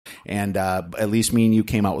and at least me and you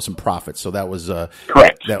came out with some profits. So that was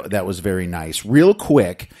correct. That was very nice. Real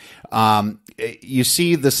quick, you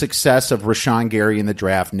see the success of Rashawn Gary in the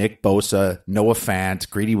draft, Nick Bosa, Noah Fant,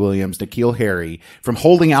 Greedy Williams, N'Keal Harry from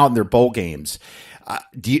holding out in their bowl games.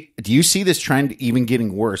 Do you see this trend even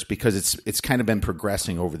getting worse because it's kind of been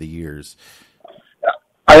progressing over the years?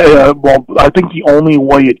 I think the only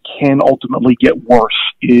way it can ultimately get worse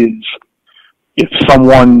is if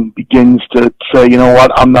someone begins to say, you know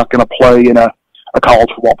what, I'm not going to play in a college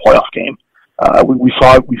football playoff game.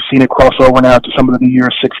 We've seen it cross over now to some of the New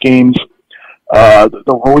Year's Six games.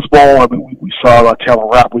 The Rose Bowl, I mean, we saw Taylor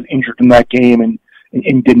Rapp was injured in that game and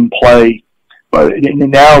didn't play. But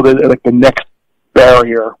now the next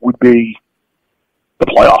barrier would be the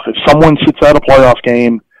playoff. If someone sits out a playoff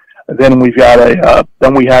game, then we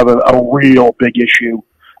have a real big issue,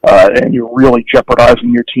 and you're really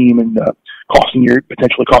jeopardizing your team and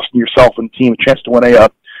potentially costing yourself and the team a chance to win a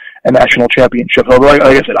national championship. So, like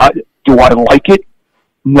I said, do I like it?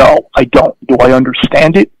 No, I don't. Do I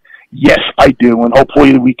understand it? Yes, I do. And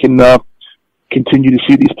hopefully we can continue to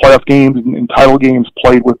see these playoff games and title games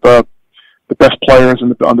played with the best players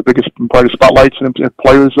and on the biggest and brightest spotlights, and if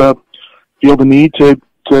players feel the need to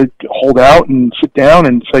hold out and sit down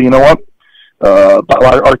and say, you know what,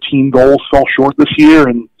 our team goals fell short this year,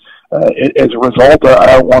 and as a result, I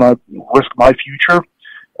don't want to risk my future.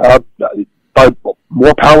 But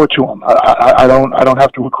more power to them. I don't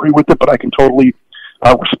have to agree with it, but I can totally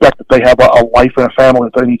respect that they have a life and a family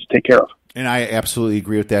that they need to take care of. And I absolutely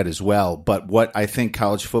agree with that as well. But what I think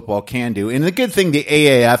college football can do, and the good thing, the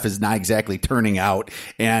AAF is not exactly turning out,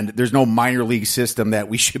 and there's no minor league system that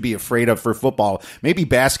we should be afraid of for football. Maybe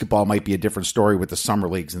basketball might be a different story with the summer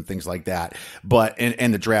leagues and things like that. But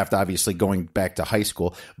and the draft, obviously, going back to high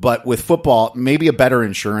school. But with football, maybe a better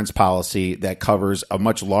insurance policy that covers a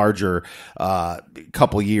much larger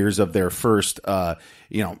couple years of their first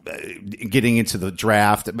getting into the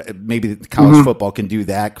draft. Maybe college football can do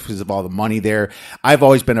that because of all the money there. I've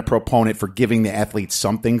always been a proponent for giving the athletes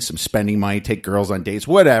some spending money, take girls on dates,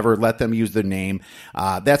 whatever, let them use their name.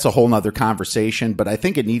 That's a whole nother conversation, but I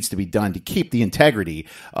think it needs to be done to keep the integrity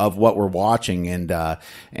of what we're watching. And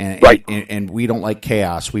right. and we don't like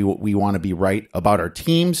chaos. We want to be right about our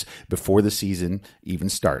teams before the season even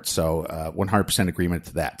starts. So 100% agreement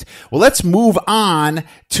to that. Well, let's move on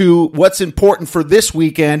to what's important for this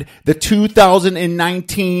weekend, the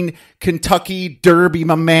 2019 Kentucky Derby,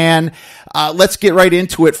 my man. Let's get right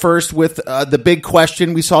into it first with the big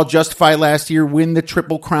question. We saw Justify last year win the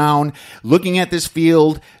Triple Crown. Looking at this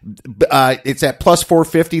field, it's at plus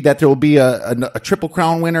 450 that there will be a Triple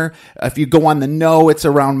Crown winner. If you go on the no, it's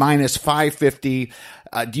around minus 550.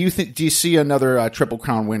 Do you see another Triple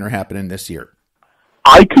Crown winner happening this year?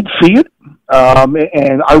 I could see it,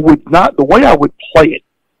 and I would not. The way I would play it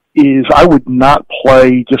is I would not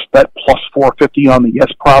play just that plus 450 on the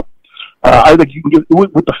yes prop. I think you can get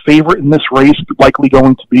with the favorite in this race, likely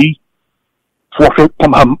going to be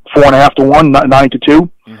 4.5 to 1, 9 to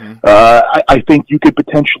 2. Mm-hmm. I think you could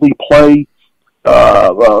potentially play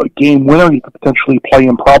game winner. You could potentially play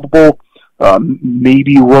improbable.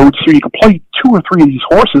 Maybe roadster. You could play 2 or 3 of these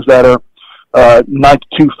horses that are 9 to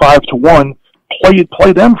 2, 5 to 1.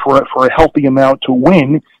 Play them for a healthy amount to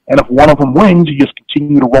win, and if one of them wins, you just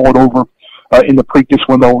continue to roll it over in the Preakness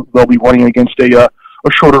when they'll be running against a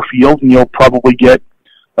shorter field, and you'll probably get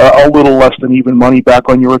a little less than even money back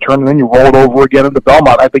on your return, and then you roll it over again in the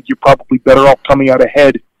Belmont. I think you're probably better off coming out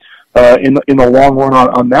ahead in the long run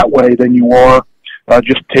on that way than you are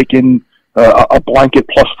just taking a blanket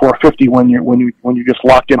plus 450 when you're just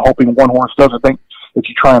locked in hoping one horse does. I think if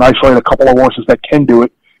you try and isolate a couple of horses that can do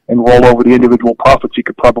it and roll over the individual profits, you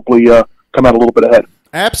could probably come out a little bit ahead.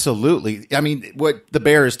 Absolutely. I mean, what the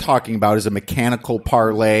Bear is talking about is a mechanical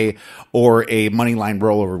parlay or a money line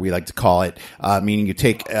rollover, we like to call it, meaning you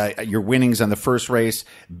take your winnings on the first race,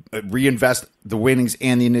 reinvest the winnings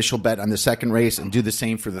and the initial bet on the second race, and do the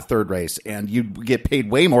same for the third race, and you get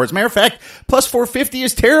paid way more. As a matter of fact, plus 450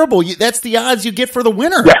 is terrible. That's the odds you get for the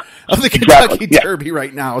winner of the Kentucky Derby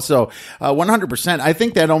right now. So 100%. I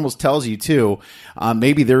think that almost tells you, too,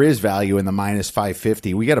 maybe there is value in the minus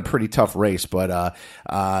 550. We got a pretty tough race, but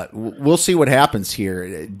we'll see what happens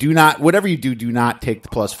here. Whatever you do not take the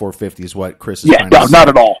plus 450 is what Chris is trying to say. Not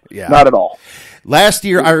at all. Yeah. Not at all. Last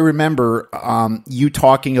year, I remember you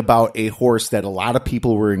talking about a horse that a lot of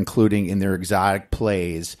people were including in their exotic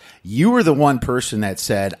plays. You were the one person that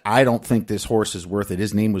said, I don't think this horse is worth it.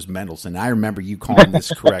 His name was Mendelssohn. I remember you calling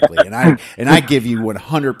this correctly. And I give you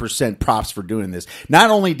 100% props for doing this. Not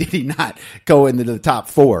only did he not go into the top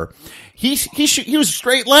 4, he was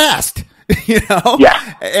straight last.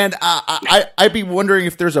 Yeah. And I'd be wondering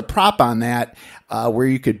if there's a prop on that where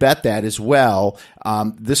you could bet that as well.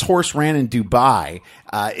 This horse ran in Dubai,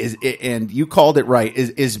 and you called it right.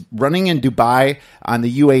 Is running in Dubai on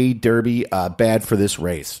the UAE Derby bad for this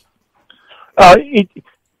race? No,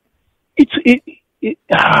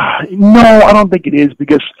 I don't think it is,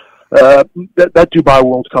 because that Dubai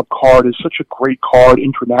World Cup card is such a great card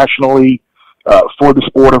internationally for the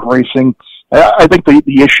sport of racing. I think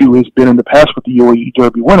the issue has been in the past with the UAE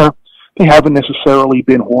Derby winner, they haven't necessarily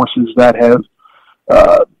been horses that have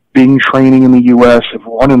been training in the U.S., have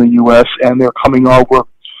run in the U.S., and they're coming over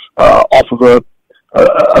off of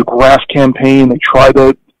a grass campaign. They try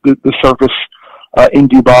the surface in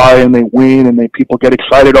Dubai, and they win, and people get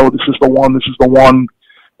excited. Oh, this is the one.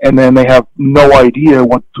 And then they have no idea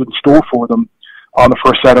what's in store for them on the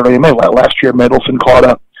first Saturday in May. Last year, Mendelssohn caught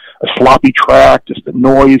a sloppy track. Just the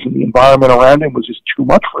noise and the environment around him was just too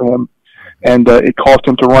much for him, and it caused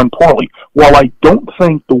him to run poorly. While I don't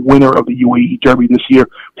think the winner of the UAE Derby this year,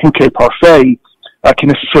 Fallica We, can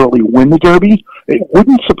necessarily win the Derby, it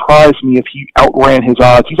wouldn't surprise me if he outran his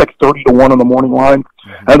odds. He's like 30-1 on the morning line.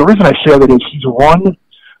 And the reason I say that is he's run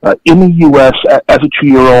in the U.S. as a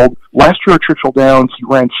 2-year-old. Last year at Churchill Downs, he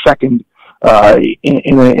ran second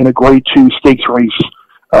in a Grade 2 stakes race.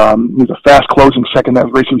 He was a fast closing second in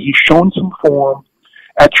that race. So he's shown some form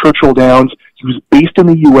at Churchill Downs. He was based in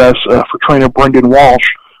the U.S. For trainer Brendan Walsh,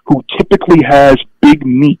 who typically has big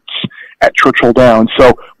meets at Churchill Downs.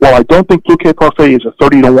 So while I don't think Fallica We is a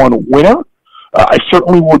 30-1 winner, I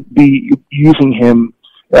certainly would be using him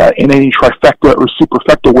in any trifecta or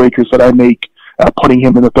superfecta wagers that I make, putting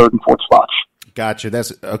him in the third and fourth spots. Gotcha.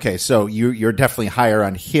 That's okay. So you're definitely higher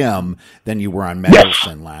on him than you were on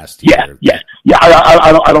Mendelssohn last year. Yeah.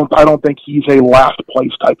 I don't think he's a last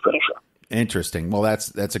place type finisher. Interesting. Well,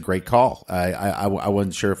 that's a great call. I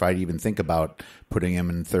wasn't sure if I'd even think about putting him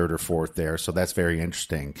in third or fourth there. So that's very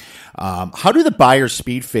interesting. How do the Beyers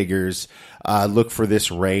speed figures look for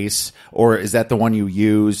this race, or is that the one you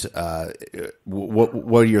use?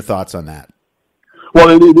 What are your thoughts on that? Well,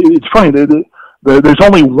 it's funny. There's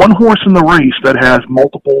only one horse in the race that has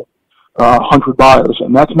multiple 100 Beyers,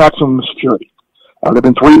 and that's Maximum Security. There have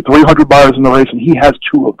been 300 Beyers in the race, and he has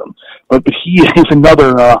 2 of them. But he is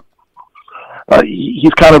another.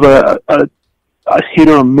 He's kind of a hit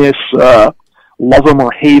or miss, love him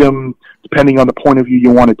or hate him, depending on the point of view you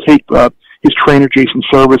want to take. His trainer, Jason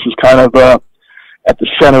Service, is kind of at the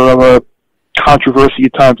center of a controversy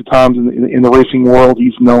at times in the racing world.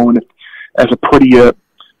 He's known as a pretty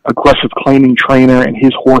aggressive claiming trainer, and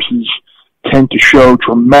his horses tend to show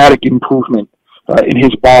dramatic improvement in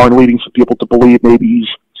his barn, leading some people to believe maybe he's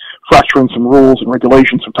fracturing some rules and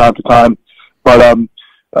regulations from time to time. But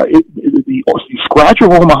the scratch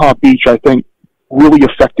of Omaha Beach, I think, really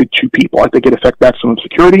affected 2 people. I think it affected Maximum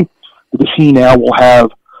Security, because he now will have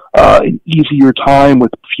an easier time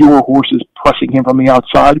with fewer horses pressing him from the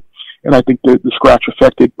outside. And I think the scratch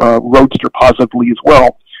affected Roadster positively as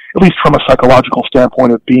well, at least from a psychological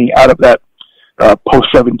standpoint of being out of that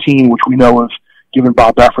post-17, which we know has given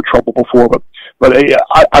Bob Baffert trouble before. But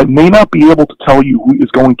I may not be able to tell you who is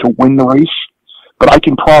going to win the race, but I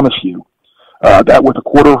can promise you that with a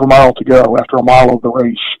quarter of a mile to go after a mile of the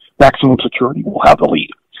race, Maximum Security will have the lead.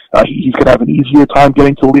 He's going to have an easier time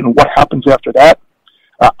getting to the lead, and what happens after that,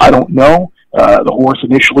 I don't know. The horse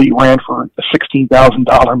initially ran for a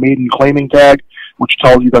 $16,000 maiden claiming tag, which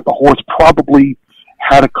tells you that the horse probably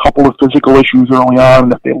had a couple of physical issues early on,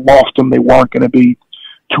 and if they lost him, they weren't going to be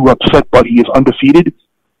too upset, but he is undefeated.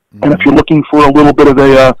 Mm-hmm. And if you're looking for a little bit of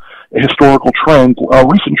a historical trend, a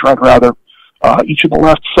recent trend rather, each of the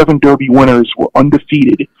last 7 Derby winners were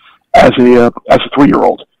undefeated as a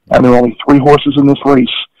 3-year-old. And there are only 3 horses in this race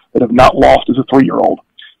that have not lost as a 3-year-old.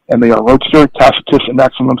 And they are Roadster, Tacitus, and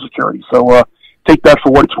Maximum Security. So take that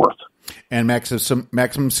for what it's worth. And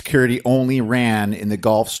Maximum Security only ran in the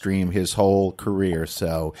Gulfstream his whole career.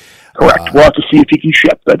 So correct. We'll have to see if he can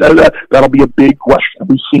ship. That'll be a big question.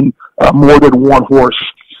 We've seen more than one horse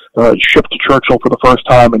ship to Churchill for the first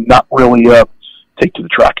time and not really take to the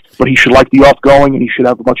track. But he should like the off-going, and he should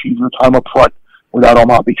have a much easier time up front without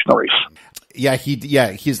Omaha Beach in the race.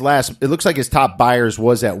 His last, it looks like his top Beyers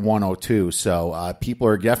was at 102, so people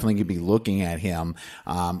are definitely going to be looking at him.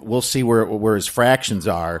 We'll see where his fractions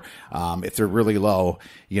are. If they're really low,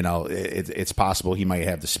 it's possible he might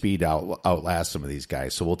have the speed outlast some of these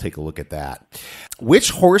guys, so we'll take a look at that.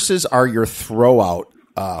 Which horses are your throwout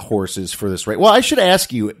horses for this race? Well, I should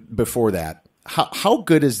ask you before that, how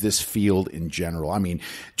good is this field in general? I mean,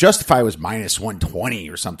 Justify was minus 120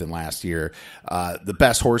 or something last year. The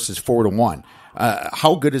best horse is 4-1.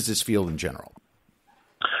 How good is this field in general?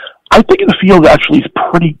 I think the field actually is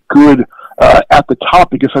pretty good at the top,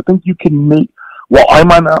 because I think you can make, while I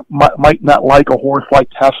might not like a horse like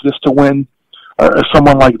Tacitus to win, or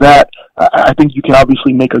someone like that, I think you can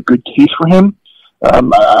obviously make a good case for him.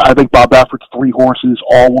 I think Bob Baffert's 3 horses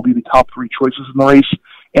all will be the top 3 choices in the race.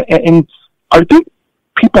 And I think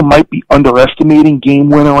people might be underestimating Game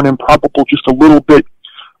Winner and Improbable just a little bit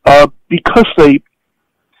because they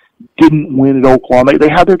didn't win at Oaklawn. They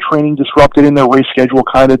had their training disrupted and their race schedule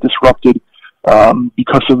kind of disrupted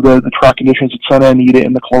because of the track conditions at Santa Anita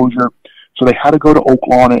and the closure. So they had to go to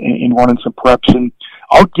Oaklawn and run in some preps, and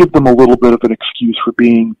I'll give them a little bit of an excuse for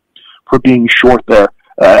being short there.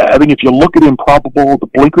 I think if you look at Improbable, the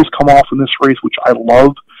blinkers come off in this race, which I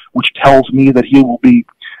love, which tells me that he will be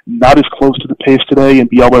not as close to the pace today and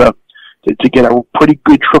be able to get a pretty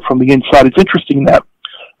good trip from the inside. It's interesting that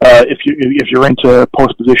if you're into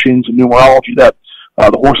post positions and numerology, that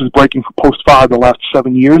the horse is breaking for post 5 the last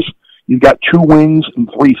 7 years. You've got 2 wins and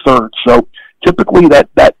 3 thirds. So typically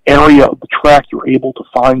that area of the track, you're able to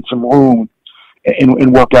find some room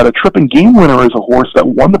and work out a trip. And Game Winner is a horse that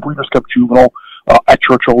won the Breeders' Cup Juvenile at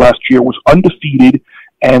Churchill last year, was undefeated,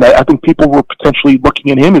 and I think people were potentially looking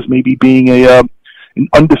at him as maybe being an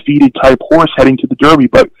undefeated type horse heading to the Derby,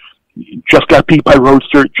 but just got beat by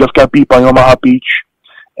Roadster, just got beat by Omaha Beach,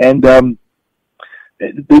 and there's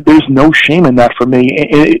no shame in that for me.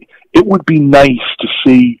 It would be nice to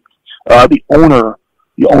see the owners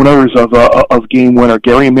of Game Winner,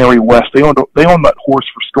 Gary and Mary West, they owned that horse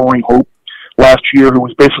Restoring Hope last year, who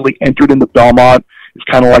was basically entered in the Belmont. It's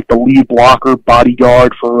kind of like the lead blocker,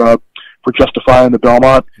 bodyguard for Justifying the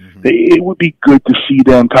Belmont. Mm-hmm. It would be good to see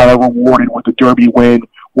them kind of rewarded with a Derby win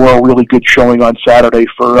or a really good showing on Saturday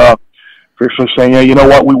for saying, yeah, you know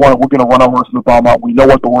what, we're going to run our horse in the Belmont. We know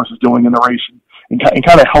what the horse is doing in the race, and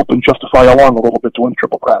kind of helping Justify along a little bit to win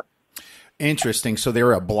Triple Crown. Interesting. So they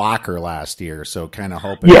were a blocker last year, so kind of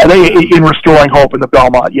hoping. Yeah, in Restoring Hope in the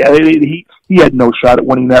Belmont. Yeah, he had no shot at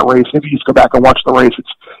winning that race. If you just go back and watch the race,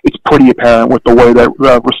 it's pretty apparent with the way that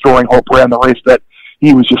Restoring Hope ran the race that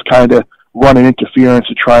he was just kind of running interference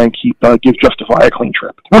to try and give Justify a clean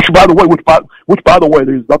trip. Which by the way,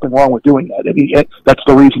 there's nothing wrong with doing that. I mean, that's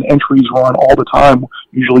the reason entries run all the time.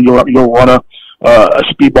 Usually you'll run a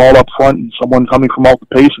speedball up front and someone coming from off the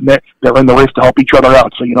pace, and they're in the race to help each other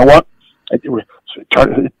out. So you know what?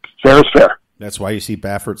 Fair is fair. That's why you see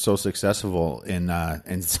Baffert so successful in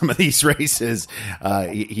some of these races.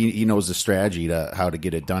 He knows the strategy to how to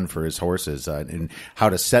get it done for his horses and how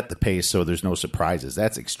to set the pace so there's no surprises.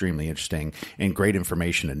 That's extremely interesting and great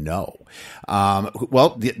information to know.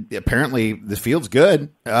 Apparently the field's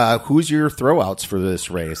good. Who's your throwouts for this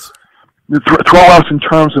race? The throwouts in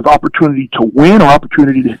terms of opportunity to win or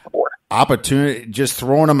opportunity to hit the board? Opportunity, just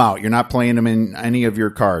throwing them out. You're not playing them in any of your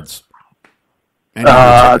cards.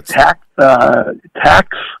 Tax,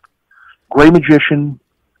 Gray Magician,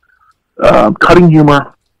 Cutting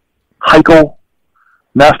Humor, Heichel,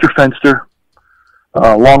 Master Fenster,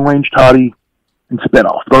 Long Range Toddy, and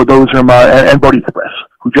Spinoff. Those are and Bodie Express,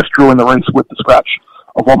 who just drew in the race with the scratch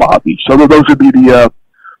of Omaha Beach. So those would be the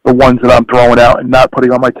ones that I'm throwing out and not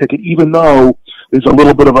putting on my ticket, even though there's a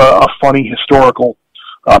little bit of a funny historical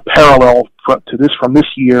parallel from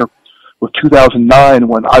this year, with 2009,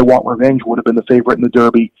 when I Want Revenge would have been the favorite in the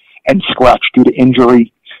Derby and scratched due to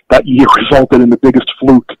injury. That year resulted in the biggest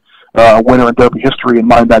fluke winner in Derby history, in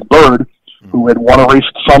Mind That Bird, who had won a race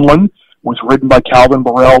at Sunland, was ridden by Calvin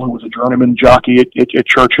Burrell, who was a journeyman jockey at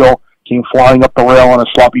Churchill, came flying up the rail on a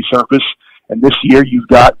sloppy surface. And this year you've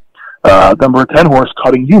got number 10 horse,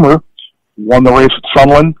 Cutting Humor, won the race at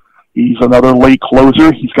Sunland. He's another late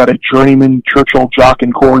closer. He's got a journeyman Churchill jock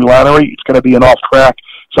in Corey Lannery. It's going to be an off track.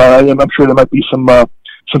 So I'm sure there might be some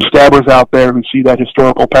stabbers out there who see that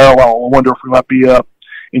historical parallel. I wonder if we might be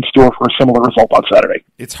in store for a similar result on Saturday.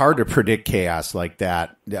 It's hard to predict chaos like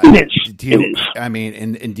that. It is. I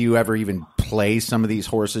mean, and do you ever even play some of these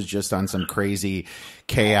horses just on some crazy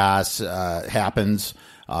chaos happens?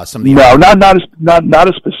 Not a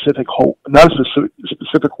specific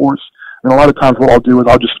horse. And a lot of times what I'll do is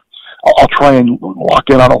I'll try and lock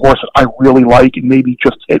in on a horse that I really like and maybe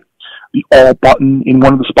just hit the all button in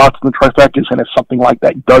one of the spots in the trifectas, and if something like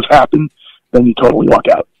that does happen, then you totally luck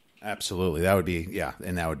out. Absolutely. That would be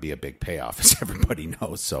a big payoff, as everybody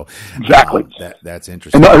knows. So exactly. That's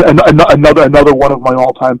interesting. Another one of my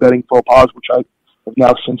all-time betting faux pas, which I have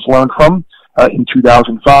now since learned from, in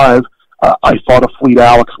 2005, I thought a Fleet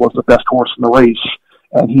Alex was the best horse in the race,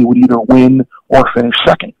 and he would either win or finish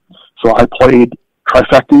second. So I played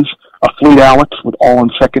trifectas, a Fleet Alex with all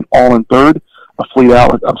in second, all in third, a Fleet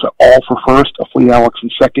Alex, all for first, a Fleet Alex in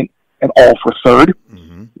second, and all for third.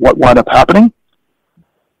 Mm-hmm. What wound up happening?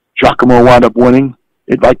 Giacomo wound up winning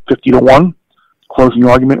at like 50-1, closing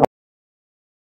argument